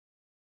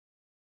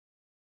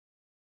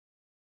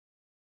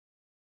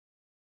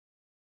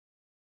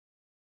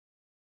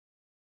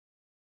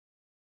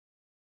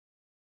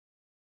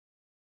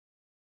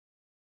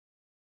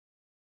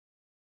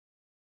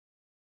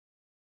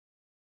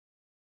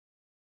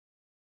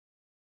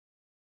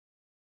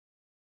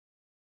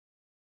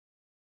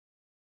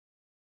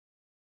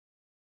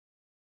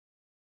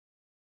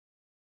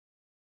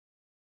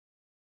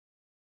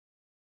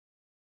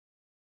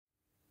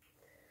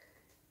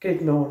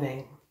Good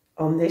morning,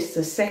 on this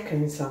the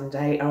second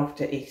Sunday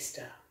after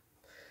Easter.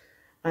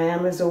 I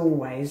am, as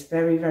always,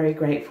 very, very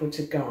grateful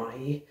to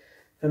Guy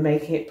for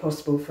making it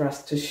possible for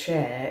us to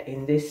share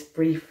in this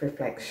brief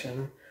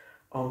reflection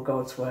on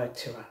God's word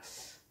to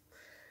us.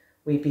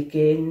 We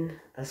begin,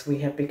 as we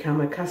have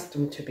become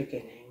accustomed to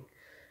beginning,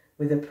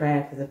 with a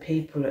prayer for the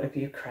people of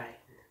Ukraine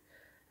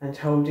and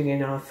holding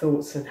in our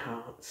thoughts and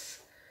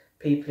hearts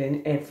people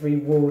in every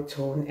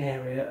war-torn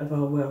area of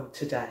our world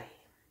today.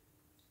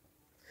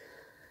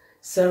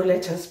 So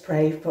let us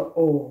pray for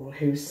all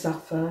who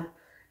suffer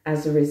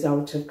as a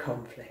result of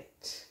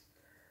conflict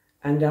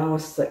and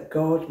ask that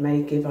God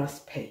may give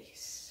us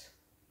peace.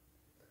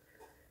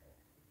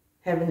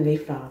 Heavenly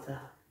Father,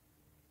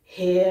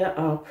 hear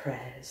our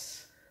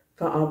prayers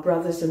for our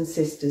brothers and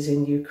sisters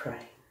in Ukraine.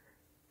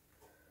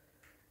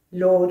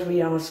 Lord,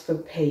 we ask for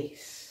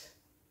peace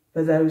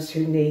for those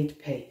who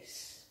need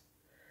peace,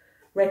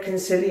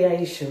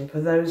 reconciliation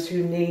for those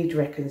who need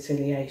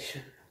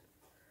reconciliation,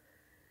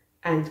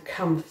 and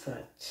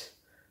comfort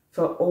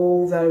for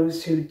all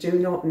those who do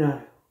not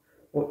know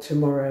what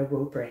tomorrow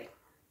will bring.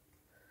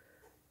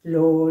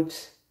 Lord,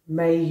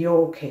 may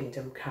your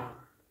kingdom come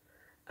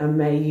and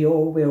may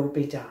your will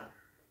be done.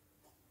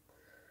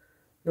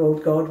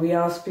 Lord God, we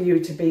ask for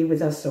you to be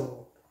with us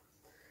all,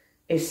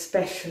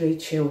 especially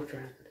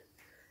children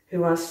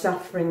who are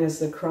suffering as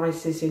the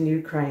crisis in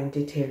Ukraine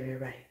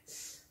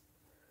deteriorates.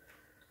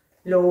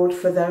 Lord,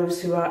 for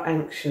those who are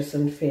anxious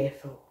and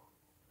fearful,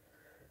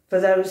 for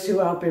those who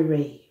are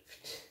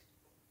bereaved,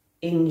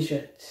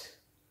 injured,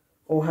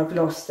 or have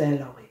lost their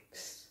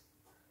lives,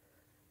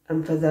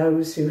 and for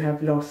those who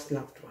have lost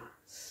loved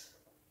ones.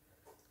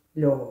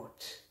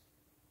 Lord,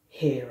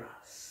 hear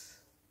us.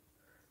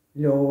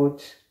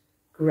 Lord,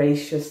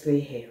 graciously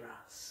hear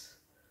us.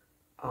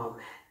 Amen.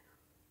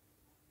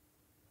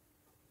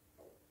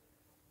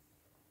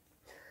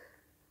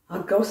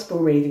 Our Gospel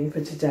reading for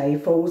today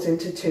falls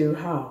into two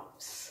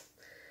halves.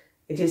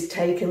 It is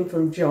taken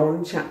from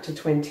John chapter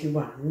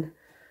 21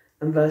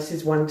 and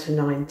verses 1 to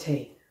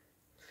 19.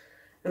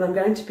 And I'm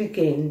going to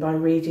begin by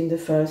reading the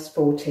first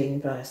 14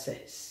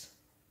 verses.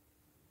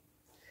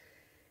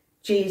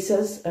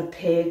 Jesus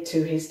appeared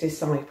to his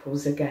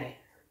disciples again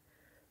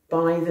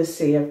by the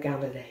Sea of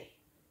Galilee.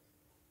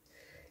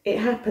 It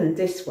happened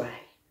this way.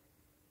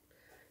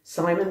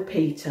 Simon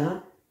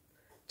Peter,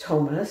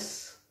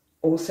 Thomas,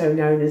 also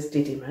known as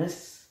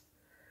Didymus,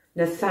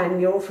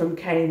 Nathanael from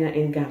Cana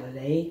in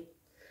Galilee,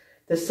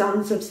 the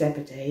sons of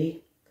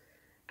Zebedee,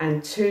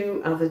 and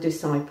two other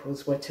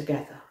disciples were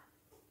together.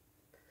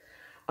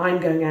 I'm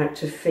going out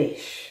to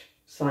fish,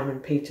 Simon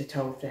Peter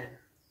told them.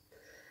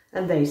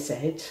 And they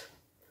said,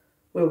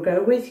 we'll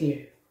go with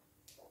you.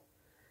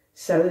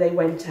 So they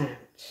went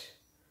out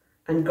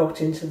and got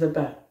into the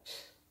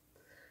boat.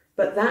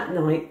 But that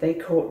night they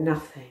caught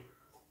nothing.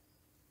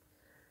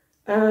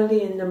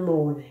 Early in the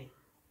morning,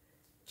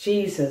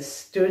 Jesus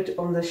stood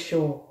on the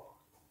shore.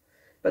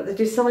 But the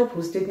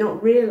disciples did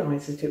not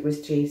realize that it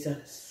was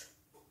Jesus.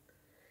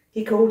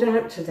 He called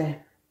out to them,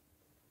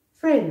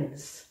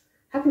 "Friends,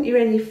 haven't you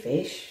any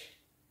fish?"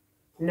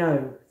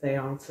 "No," they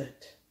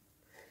answered.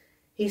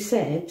 He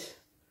said,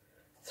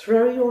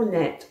 "Throw your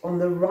net on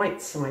the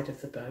right side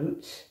of the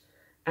boat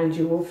and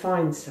you will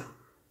find some."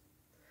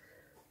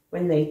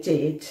 When they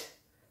did,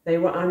 they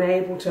were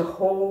unable to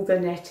haul the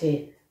net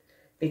in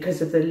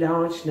because of the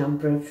large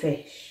number of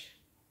fish.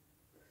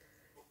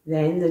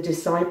 Then the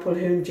disciple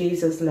whom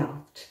Jesus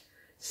loved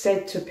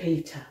said to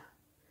Peter,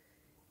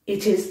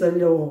 "It is the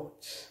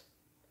Lord."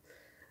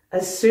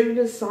 As soon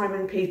as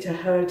Simon Peter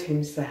heard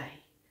him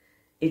say,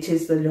 "It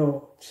is the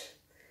Lord,"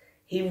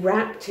 he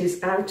wrapped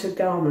his outer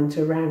garment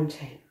around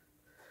him,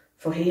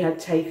 for he had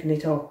taken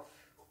it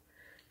off,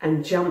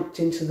 and jumped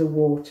into the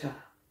water.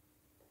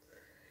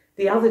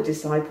 The other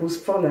disciples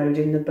followed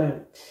in the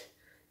boat,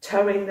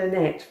 towing the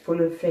net full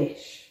of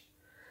fish,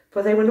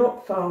 for they were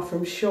not far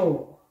from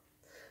shore,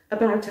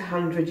 about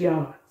 100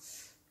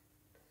 yards.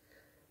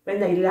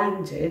 When they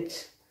landed,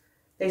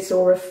 they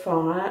saw a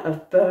fire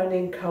of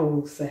burning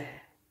coals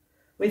there,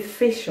 with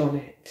fish on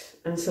it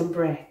and some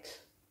bread.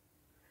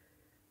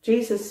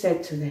 Jesus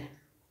said to them,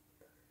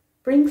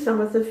 "Bring some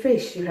of the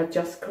fish you have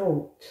just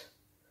caught."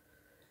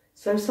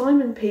 So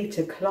Simon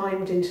Peter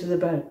climbed into the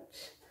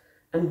boat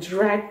and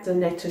dragged the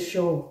net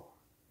ashore.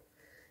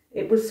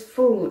 It was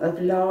full of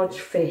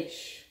large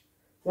fish,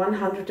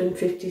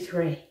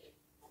 153.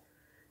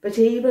 But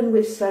even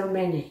with so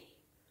many,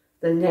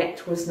 the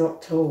net was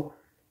not torn.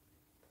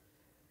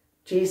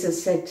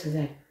 Jesus said to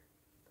them,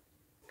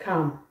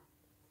 "Come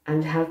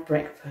and have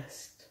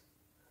breakfast."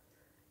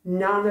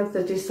 None of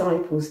the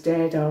disciples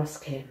dared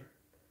ask him,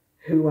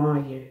 "Who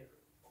are you?"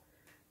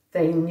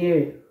 They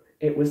knew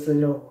it was the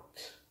Lord.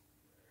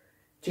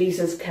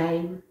 Jesus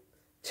came,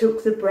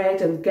 took the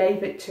bread and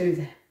gave it to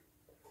them,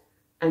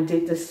 and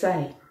did the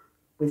same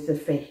with the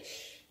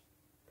fish.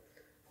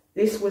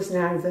 This was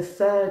now the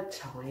third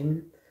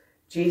time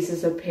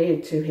Jesus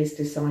appeared to his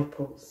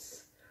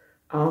disciples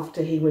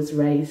after he was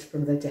raised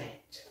from the dead.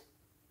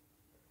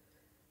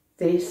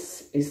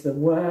 This is the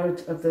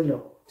word of the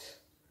Lord.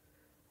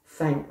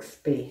 Thanks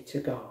be to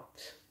God.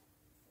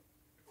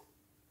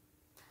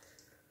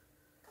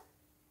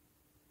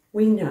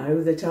 We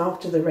know that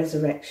after the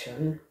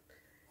resurrection,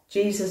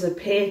 Jesus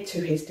appeared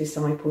to his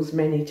disciples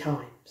many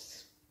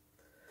times.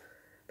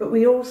 But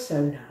we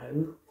also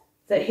know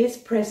that his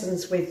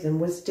presence with them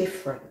was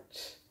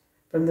different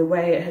from the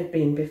way it had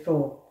been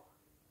before.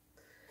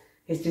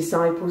 His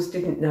disciples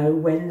didn't know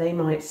when they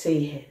might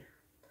see him,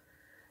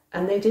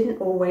 and they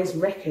didn't always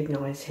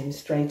recognise him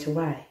straight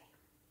away.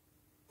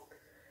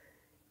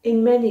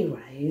 In many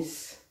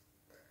ways,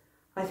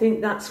 I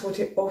think that's what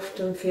it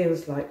often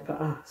feels like for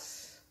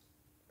us.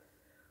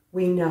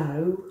 We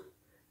know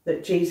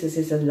that Jesus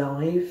is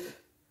alive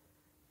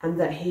and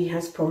that he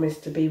has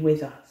promised to be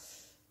with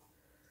us.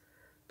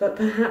 But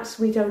perhaps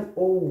we don't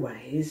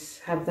always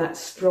have that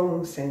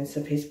strong sense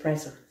of his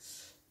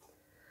presence.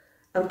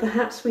 And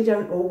perhaps we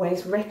don't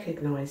always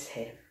recognise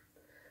him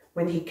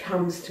when he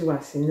comes to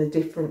us in the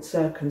different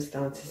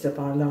circumstances of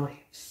our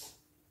lives.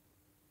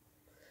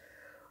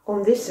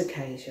 On this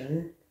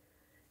occasion,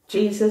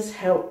 Jesus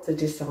helped the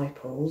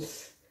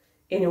disciples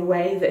in a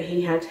way that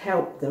he had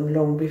helped them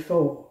long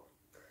before,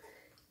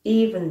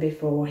 even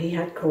before he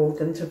had called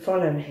them to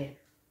follow him.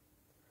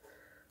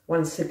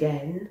 Once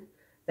again,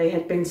 they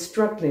had been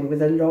struggling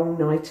with a long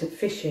night of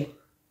fishing,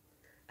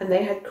 and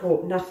they had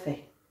caught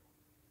nothing.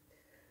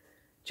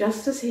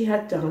 Just as he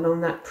had done on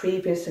that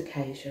previous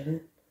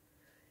occasion,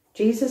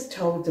 Jesus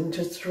told them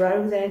to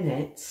throw their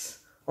nets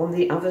on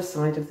the other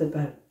side of the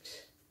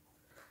boat,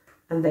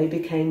 and they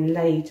became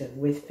laden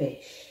with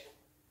fish.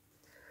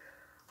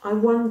 I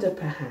wonder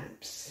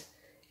perhaps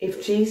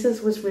if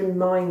Jesus was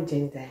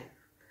reminding them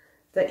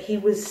that he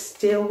was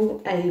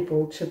still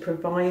able to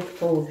provide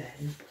for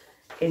them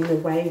in the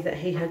way that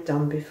he had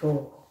done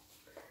before,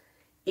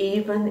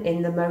 even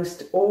in the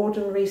most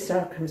ordinary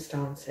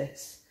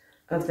circumstances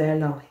of their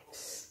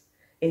lives,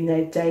 in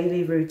their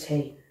daily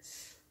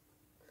routines.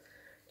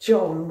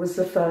 John was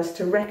the first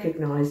to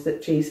recognise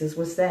that Jesus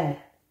was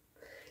there.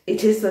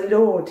 "It is the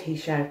Lord," he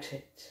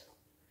shouted.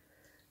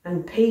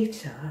 And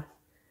Peter,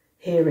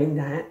 hearing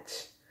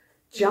that,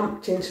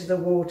 jumped into the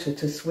water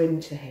to swim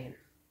to him.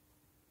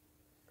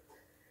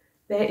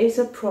 There is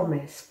a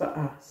promise for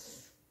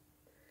us.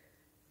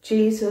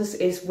 Jesus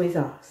is with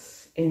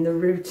us in the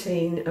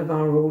routine of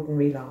our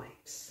ordinary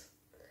lives.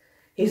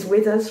 He's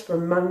with us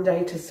from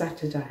Monday to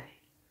Saturday,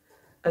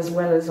 as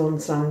well as on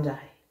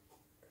Sunday.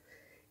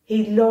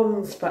 He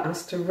longs for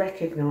us to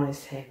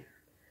recognise him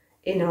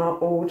in our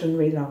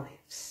ordinary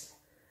lives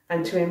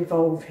and to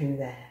involve him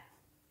there.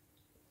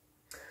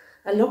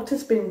 A lot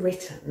has been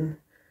written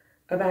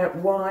about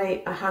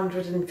why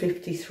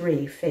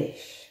 153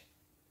 fish.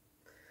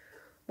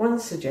 One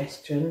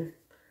suggestion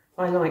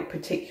I like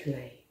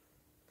particularly.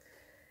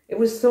 It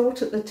was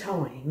thought at the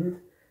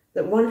time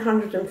that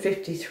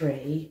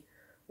 153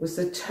 was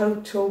the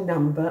total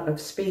number of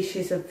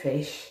species of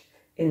fish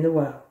in the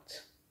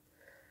world.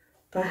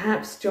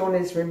 Perhaps John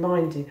is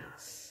reminding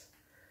us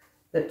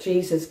that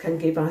Jesus can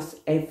give us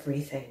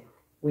everything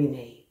we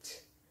need.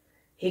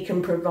 He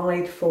can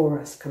provide for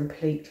us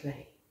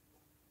completely.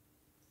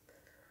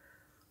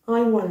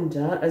 I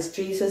wonder, as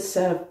Jesus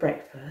served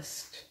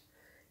breakfast,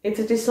 if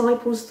the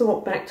disciples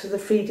thought back to the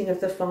feeding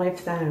of the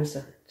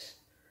 5,000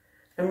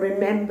 and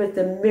remembered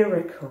the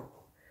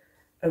miracle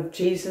of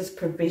Jesus'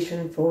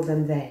 provision for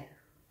them then.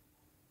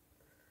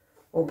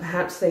 Or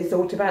perhaps they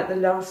thought about the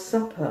Last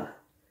Supper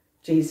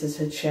Jesus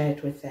had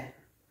shared with them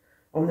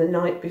on the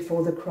night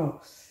before the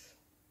cross.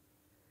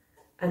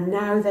 And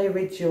now they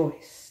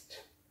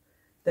rejoiced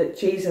that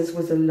Jesus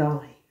was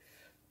alive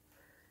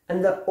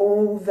and that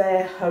all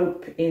their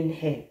hope in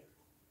him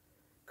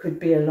could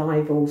be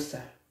alive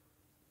also.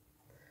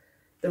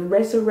 The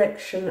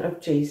resurrection of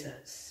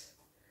Jesus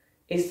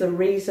is the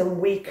reason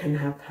we can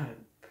have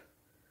hope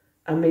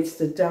amidst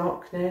the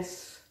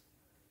darkness,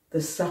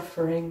 the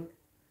suffering,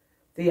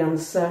 the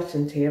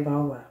uncertainty of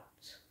our world.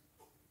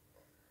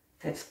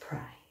 Let's pray.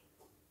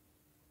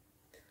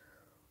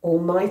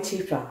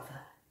 Almighty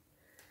Father,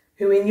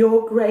 who in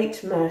your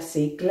great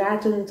mercy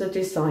gladdened the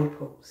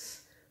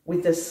disciples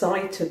with the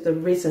sight of the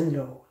risen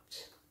Lord,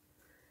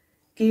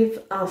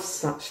 give us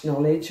such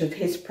knowledge of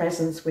his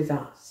presence with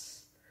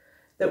us,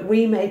 that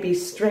we may be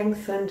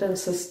strengthened and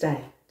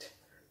sustained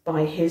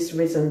by his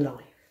risen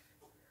life,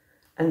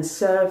 and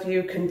serve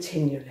you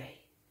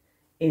continually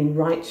in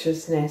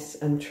righteousness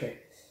and truth.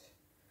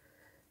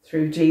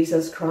 Through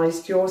Jesus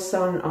Christ, your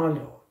Son, our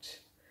Lord,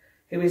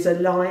 who is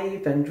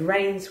alive and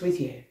reigns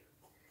with you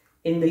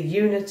in the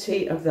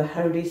unity of the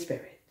Holy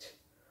Spirit,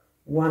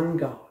 one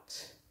God,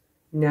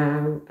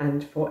 now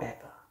and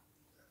forever.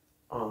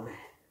 Amen.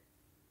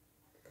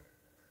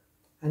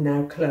 And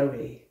now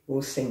Chloe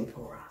will sing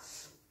for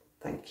us.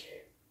 Thank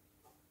you.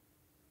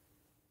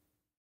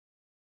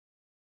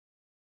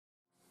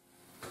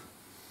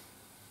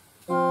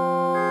 Now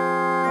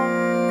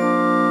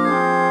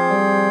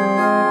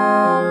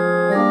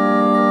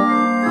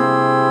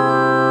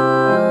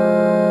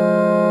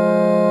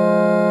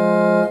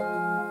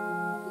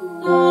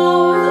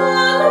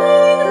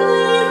the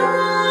green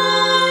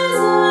riseth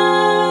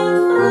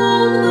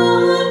from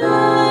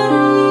the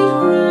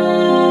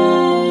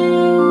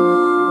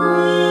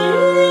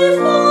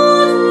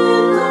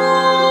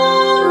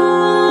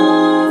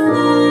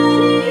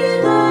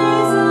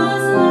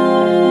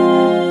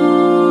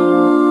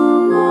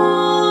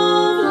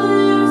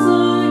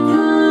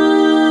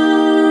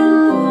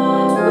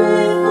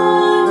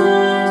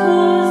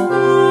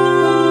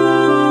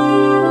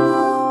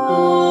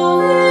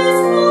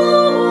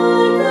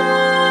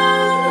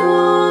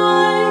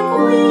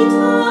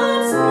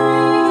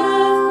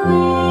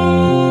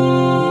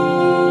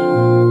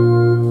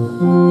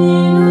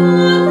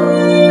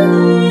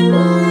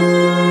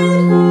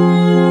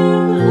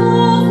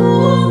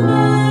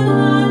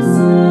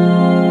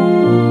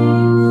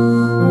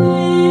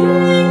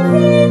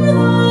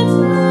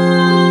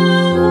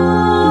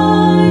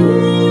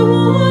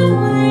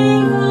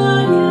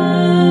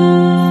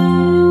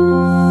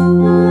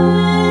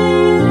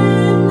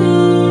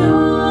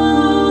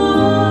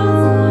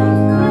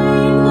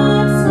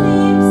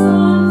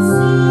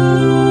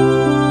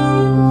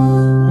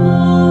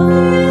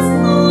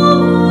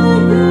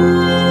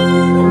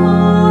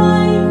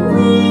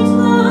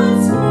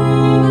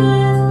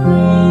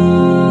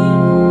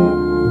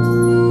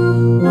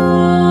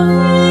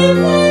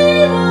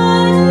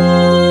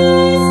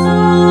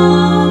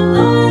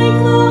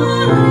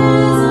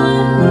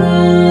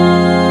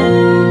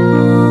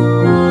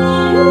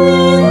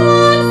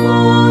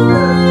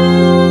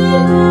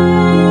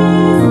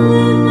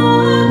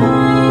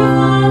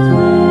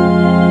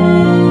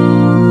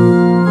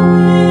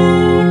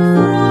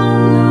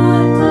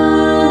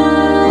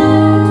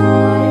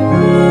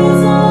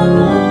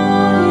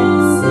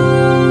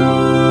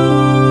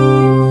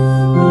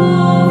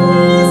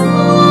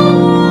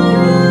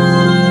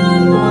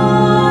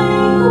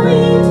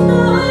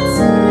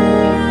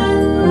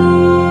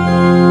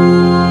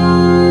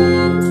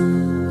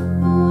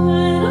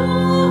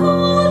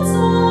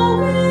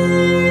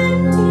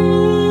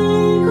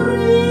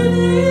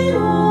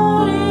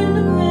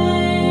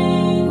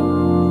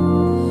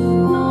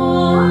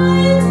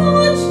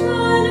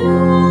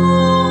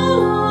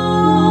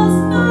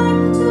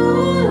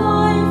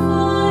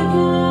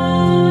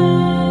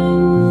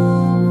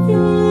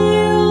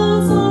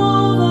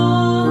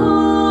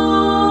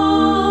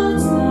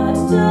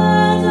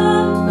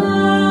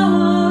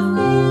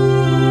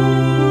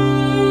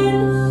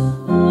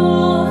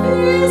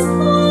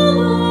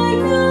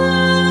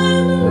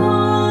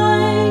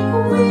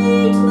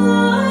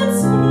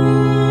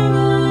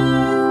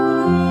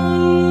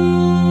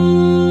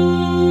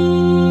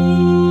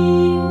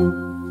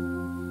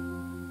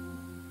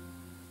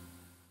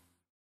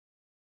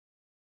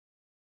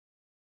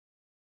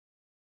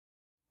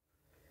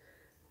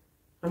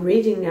I'm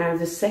reading now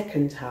the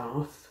second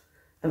half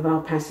of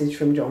our passage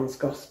from John's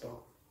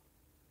Gospel.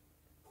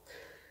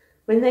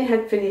 When they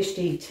had finished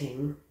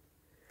eating,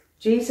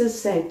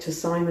 Jesus said to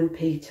Simon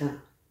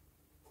Peter,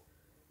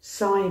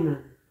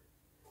 "Simon,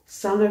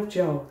 son of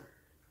John,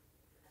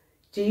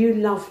 do you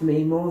love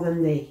me more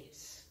than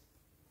these?"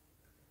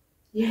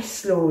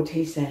 "Yes, Lord,"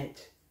 he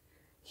said,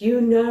 "you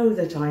know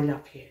that I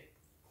love you."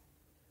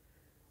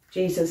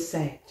 Jesus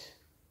said,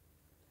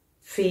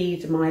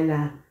 "Feed my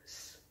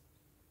lambs."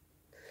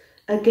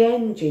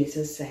 Again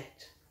Jesus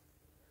said,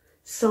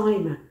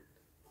 "Simon,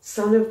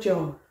 son of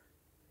John,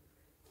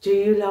 do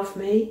you love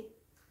me?"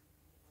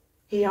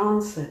 He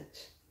answered,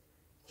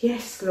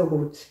 "Yes,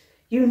 Lord,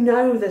 you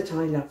know that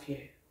I love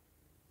you."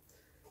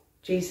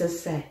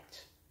 Jesus said,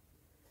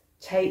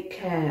 "Take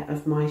care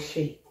of my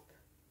sheep."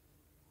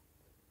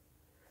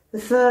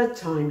 The third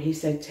time he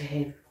said to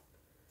him,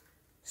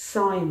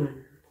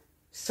 "Simon,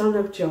 son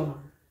of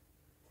John,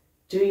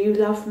 do you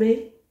love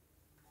me?"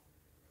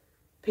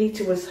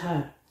 Peter was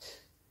hurt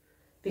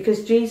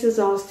because Jesus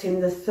asked him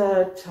the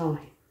third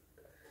time,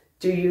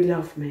 "Do you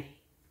love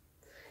me?"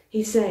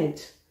 He said,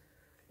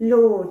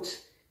 "Lord,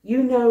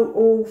 you know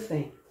all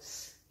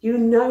things. You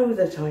know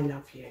that I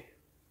love you."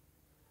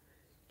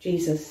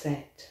 Jesus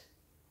said,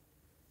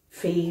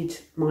 "Feed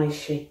my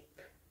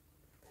sheep.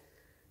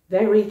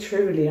 Very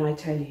truly I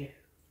tell you,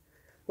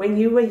 when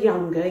you were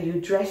younger you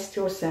dressed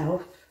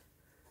yourself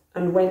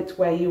and went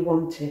where you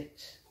wanted.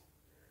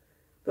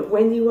 But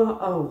when you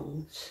are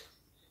old,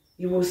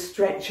 you will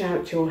stretch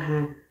out your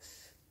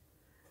hands,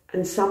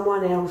 and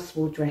someone else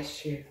will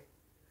dress you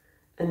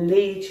and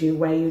lead you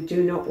where you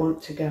do not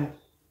want to go."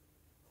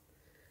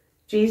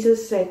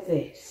 Jesus said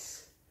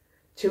this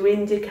to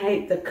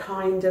indicate the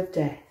kind of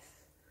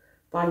death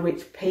by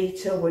which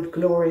Peter would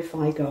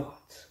glorify God.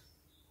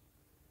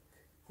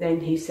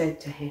 Then he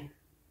said to him,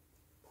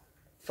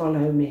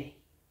 "Follow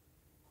me."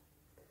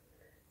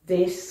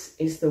 This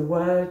is the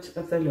word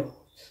of the Lord.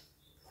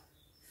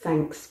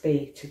 Thanks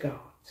be to God.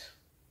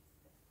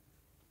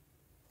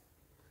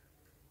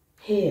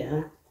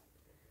 Here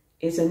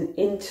is an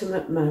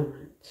intimate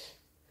moment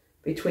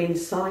between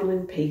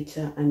Simon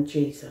Peter and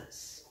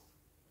Jesus.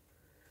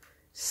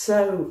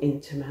 So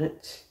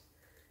intimate,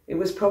 it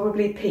was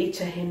probably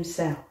Peter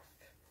himself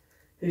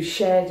who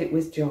shared it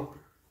with John,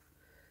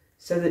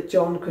 so that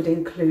John could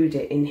include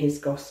it in his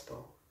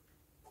gospel.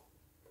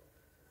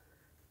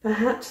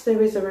 Perhaps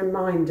there is a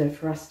reminder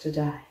for us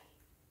today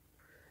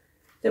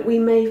that we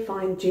may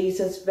find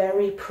Jesus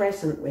very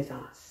present with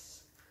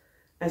us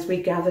as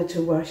we gather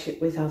to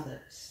worship with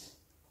others.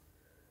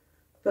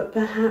 But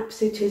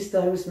perhaps it is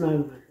those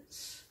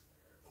moments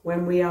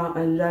when we are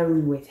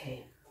alone with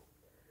him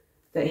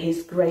that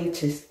his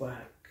greatest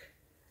work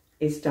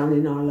is done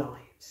in our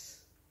lives.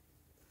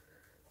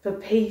 For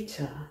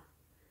Peter,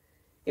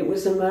 it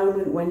was a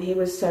moment when he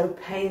was so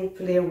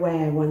painfully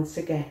aware once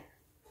again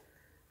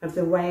of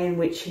the way in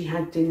which he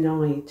had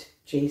denied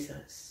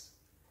Jesus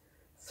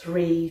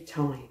 3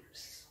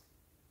 times.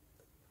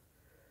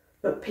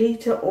 But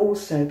Peter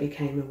also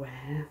became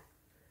aware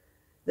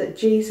that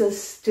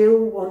Jesus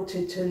still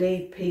wanted to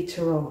lead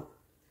Peter on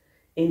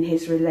in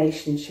his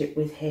relationship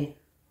with him.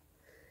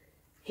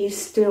 He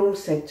still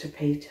said to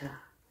Peter,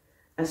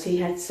 as he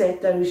had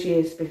said those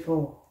years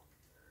before,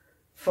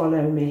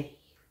 "Follow me."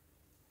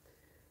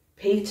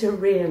 Peter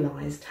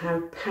realised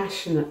how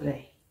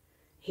passionately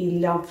he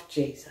loved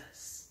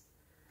Jesus,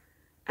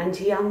 and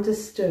he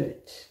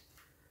understood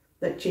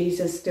that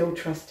Jesus still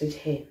trusted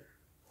him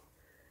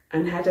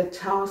and had a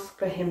task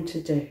for him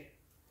to do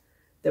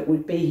that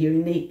would be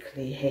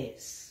uniquely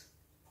his.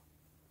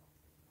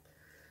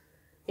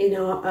 In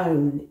our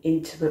own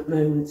intimate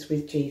moments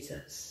with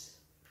Jesus,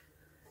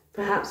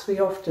 perhaps we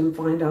often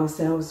find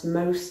ourselves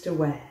most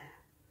aware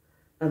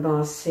of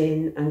our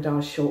sin and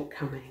our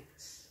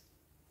shortcomings.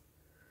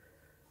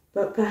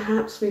 But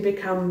perhaps we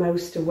become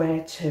most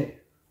aware too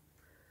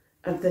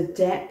of the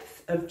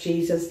depth of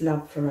Jesus'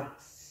 love for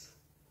us,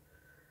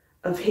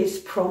 of his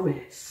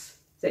promise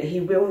that he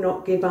will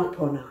not give up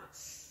on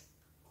us,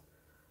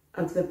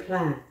 of the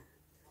plan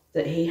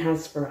that he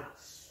has for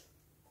us.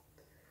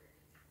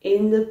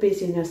 In the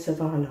busyness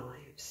of our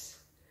lives,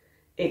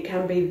 it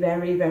can be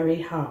very,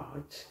 very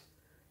hard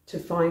to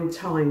find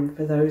time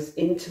for those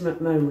intimate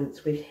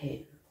moments with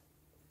him.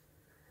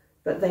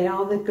 But they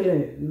are the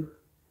glue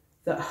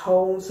that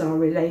holds our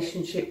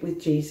relationship with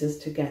Jesus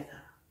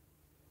together.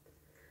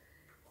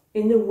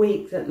 In the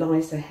week that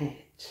lies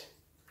ahead,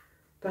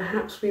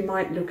 perhaps we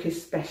might look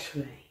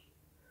especially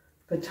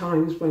for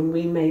times when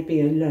we may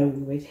be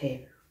alone with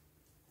him.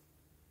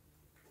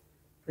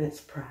 Let's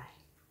pray.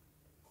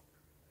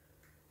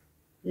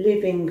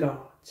 Living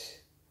God,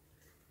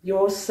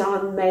 your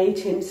Son made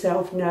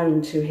himself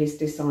known to his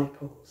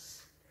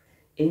disciples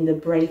in the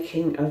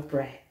breaking of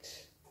bread.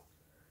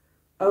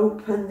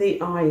 Open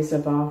the eyes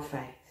of our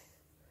faith,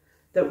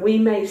 that we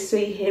may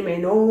see him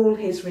in all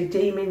his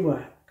redeeming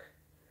work,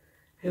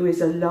 who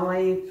is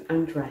alive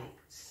and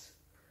reigns,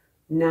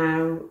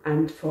 now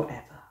and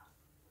forever.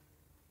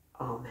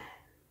 Amen.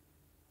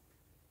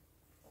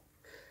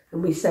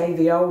 And we say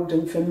the old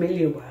and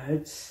familiar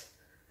words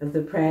of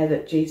the prayer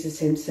that Jesus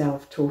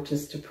himself taught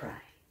us to pray.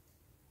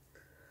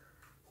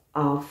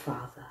 Our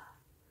Father,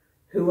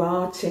 who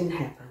art in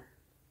heaven,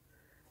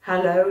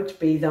 hallowed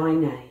be thy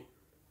name.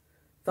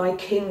 Thy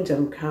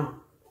kingdom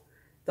come,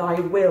 thy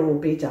will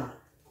be done,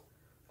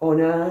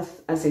 on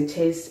earth as it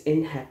is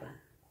in heaven.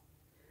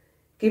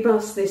 Give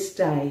us this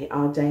day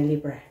our daily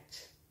bread,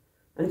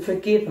 and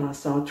forgive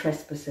us our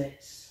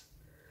trespasses,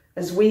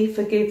 as we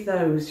forgive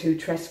those who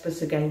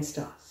trespass against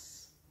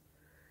us.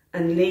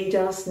 And lead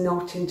us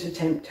not into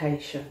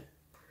temptation,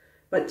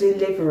 but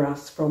deliver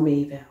us from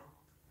evil.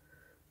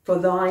 For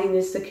thine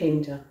is the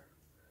kingdom,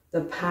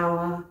 the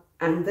power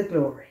and the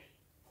glory,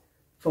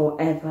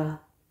 for ever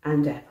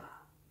and ever.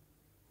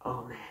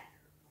 Amen.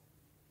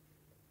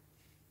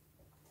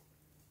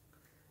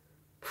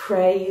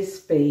 Praise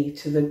be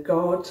to the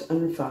God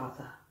and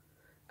Father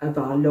of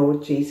our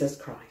Lord Jesus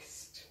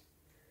Christ.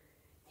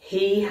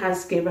 He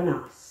has given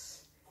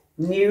us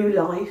new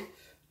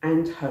life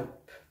and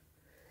hope.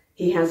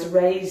 He has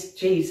raised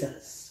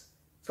Jesus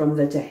from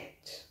the dead.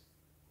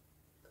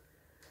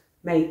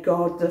 May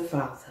God the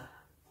Father,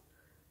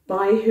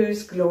 by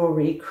whose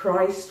glory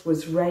Christ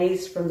was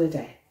raised from the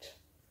dead,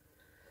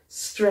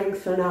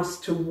 strengthen us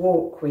to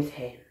walk with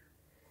him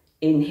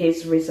in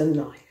his risen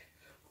life.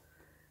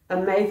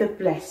 And may the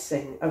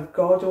blessing of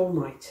God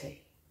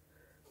Almighty,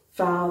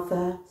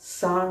 Father,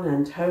 Son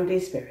and Holy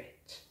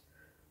Spirit,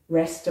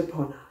 rest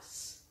upon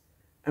us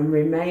and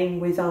remain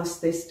with us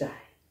this day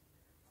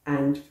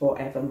and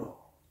forevermore.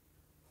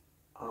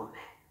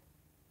 Amen.